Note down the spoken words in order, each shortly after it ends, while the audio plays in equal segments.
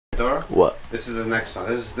Pandora? What? This is the next song.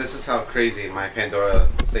 This is how crazy my Pandora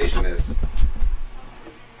station is.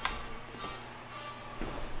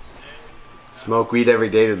 Smoke weed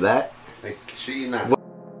every day to that? Like, she not.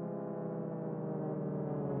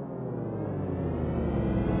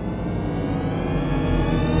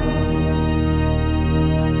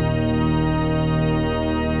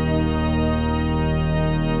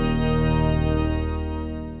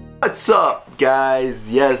 What's up,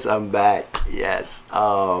 guys? Yes, I'm back. Yes.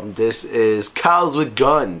 This is Cows with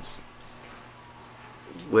Guns,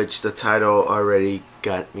 which the title already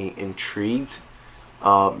got me intrigued.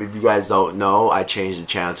 If you guys don't know, I changed the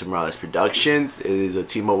channel to Morales Productions. It is a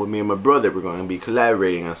team up with me and my brother. We're going to be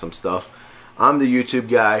collaborating on some stuff. I'm the YouTube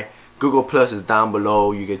guy. Google Plus is down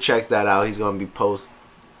below. You can check that out. He's going to be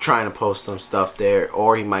trying to post some stuff there,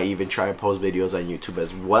 or he might even try and post videos on YouTube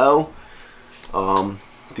as well.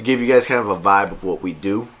 To give you guys kind of a vibe of what we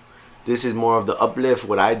do. This is more of the uplift,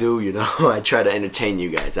 what I do, you know. I try to entertain you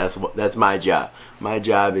guys. That's my job. My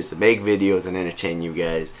job is to make videos and entertain you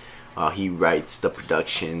guys. He writes the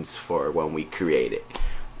productions for when we create it.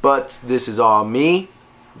 But this is all me.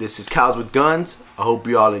 This is Cows with Guns. I hope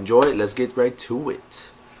you all enjoy it. Let's get right to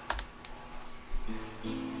it.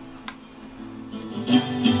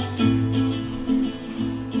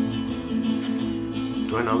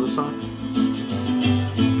 Do I know this song?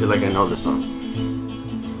 I feel like I know this song.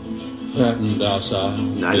 Fat and docile,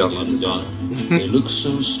 No, I don't know this song. They look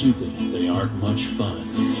so stupid, they aren't much fun.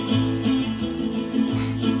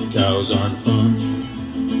 The cows aren't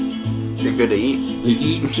fun. They're good to eat. They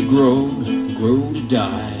eat to grow, grow to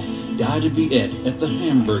die, die to be at the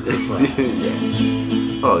hamburger fry.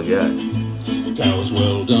 Yeah. Oh, yeah. Cows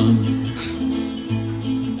well done.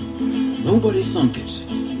 Nobody thunk it,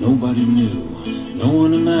 nobody knew. No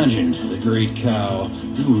one imagined the great cow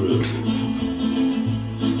guru.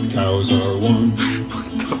 Cows are one.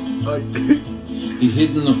 He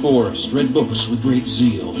hid in the forest, read books with great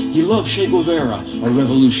zeal. He loved Che Guevara, a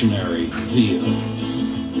revolutionary veal.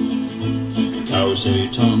 Cows say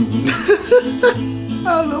tongue.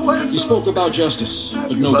 He spoke about justice,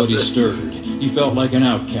 but nobody stirred. He felt like an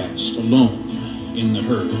outcast, alone in the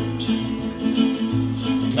herd.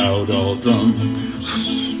 Cow doll drums.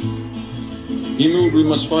 He moved, we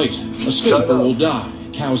must fight. A skate or we'll die.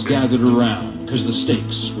 Cows gathered around, cause the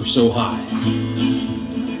stakes were so high.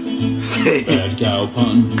 Bad cow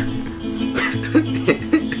pun.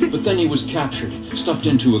 But then he was captured, stuffed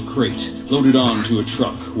into a crate, loaded onto a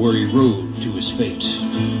truck, where he rode to his fate.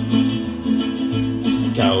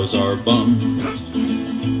 Cows are bummed.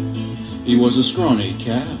 He was a scrawny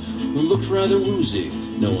calf, who looked rather woozy.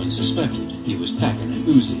 No one suspected he was packing an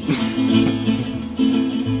Uzi.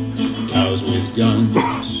 Cows with guns.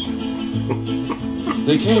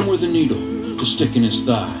 They came with a needle to stick in his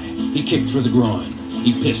thigh. He kicked for the groin.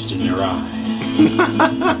 He pissed in their eye.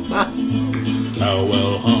 Cow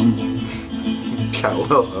well hung. Cow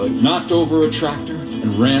well hung. Knocked over a tractor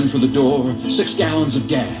and ran for the door. 6 gallons of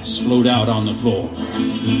gas flowed out on the floor.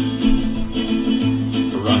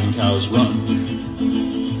 Run, cows, run.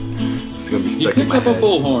 It's gonna be He stuck in picked my up head. a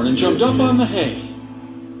bullhorn and jumped up on the hay.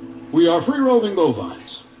 We are free-roving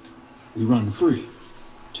bovines. We run free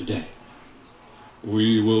today.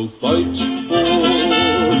 We will fight for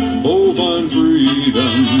bovine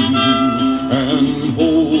freedom and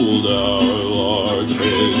hold our large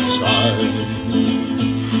heads high.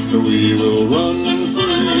 We will run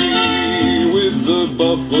free with the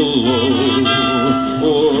buffalo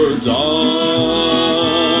or die.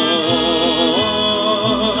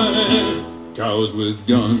 Cows with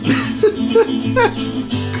guns.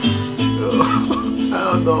 I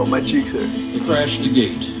don't know, my cheeks hurt. They crashed the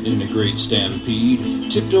gate in a great stampede,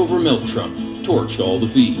 tipped over a milk truck, torched all the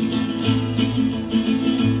feed.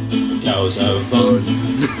 Cows have fun.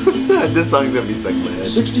 This song's gonna be stuck in my head.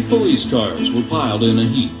 60 police cars were piled in a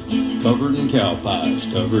heap, covered in cow pies,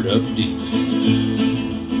 covered up deep.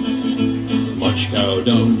 Much cow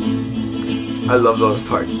dung. I love those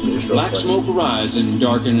parts. They're so Black funny. smoke arising,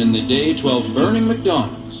 darkening the day, 12 burning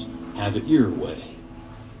McDonald's. Have it your way.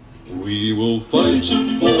 We will fight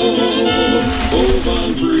for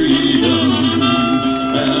bovine freedom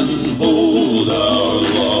and hold our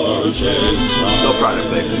large heads high. No problem,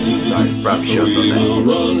 baby. Sorry, probably should We have will done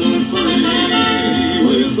run free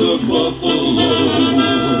with the buffalo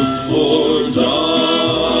or die.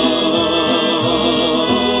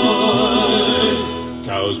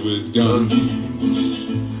 Cows with guns.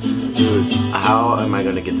 Dude, how am I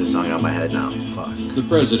gonna get this song out of my head now? Fuck. The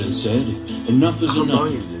president said, enough is How enough.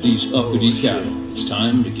 long is this? These uppity Oh, shit. cattle, it's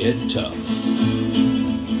time to get tough.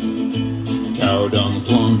 Cow dung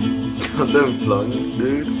flung. Them flung,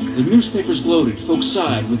 dude. The newspapers gloated, folks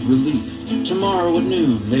sighed with relief. Tomorrow at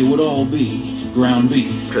noon they would all be ground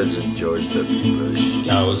beef. President George W. Bush.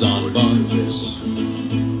 Cows on buns.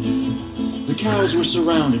 The cows were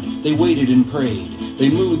surrounded, they waited and prayed. They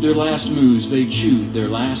mooed their last moos, they chewed their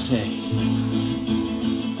last hay.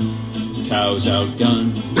 Cows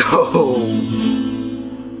outgunned. Oh.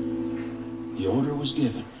 The order was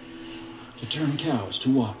given to turn cows to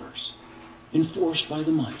whoppers, enforced by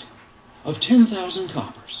the might of 10,000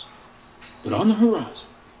 coppers. But on the horizon,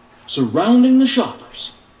 surrounding the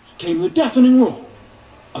shoppers, came the deafening roar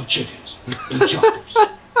of chickens in choppers.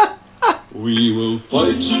 We will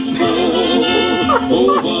fight for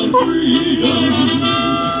bovine freedom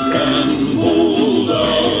and hold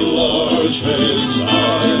our large heads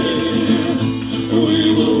high.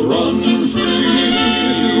 We will run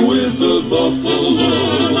free with the buffalo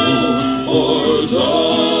or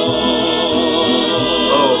die.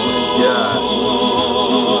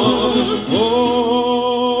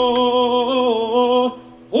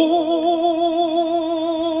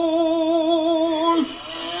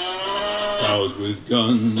 Cows with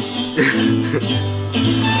guns.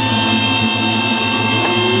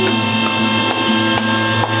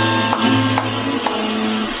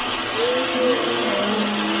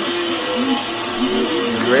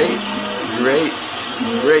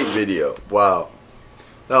 Great video. Wow.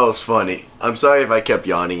 That was funny. I'm sorry if I kept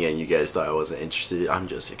yawning and you guys thought I wasn't interested. I'm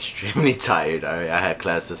just extremely tired. I had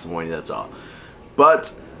class this morning, that's all.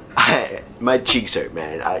 But my cheeks hurt,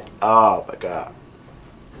 man. Oh my god.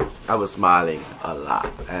 I was smiling a lot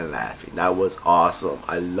and laughing. That was awesome.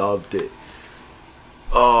 I loved it.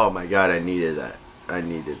 Oh my god, I needed that.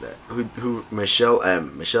 Who Michelle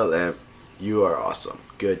M, you are awesome.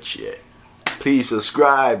 Good shit. Please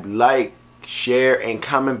subscribe, like, share, and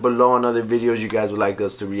comment below on other videos you guys would like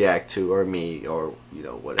us to react to, or me, or you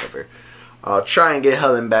know, whatever. I'll try and get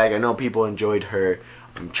Helen back. I know people enjoyed her.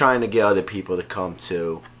 I'm trying to get other people to come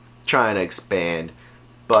too, trying to expand.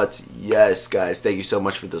 But yes, guys, thank you so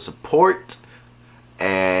much for the support.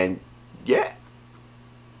 And yeah,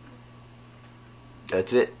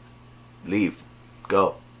 that's it. Leave,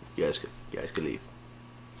 go. You guys can leave.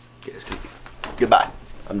 You guys can leave. Goodbye.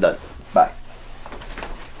 I'm done. Bye.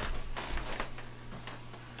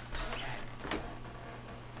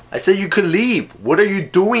 I said you could leave. What are you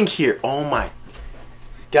doing here? Oh my.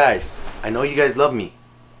 Guys, I know you guys love me,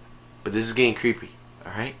 but this is getting creepy.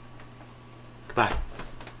 Alright? Goodbye.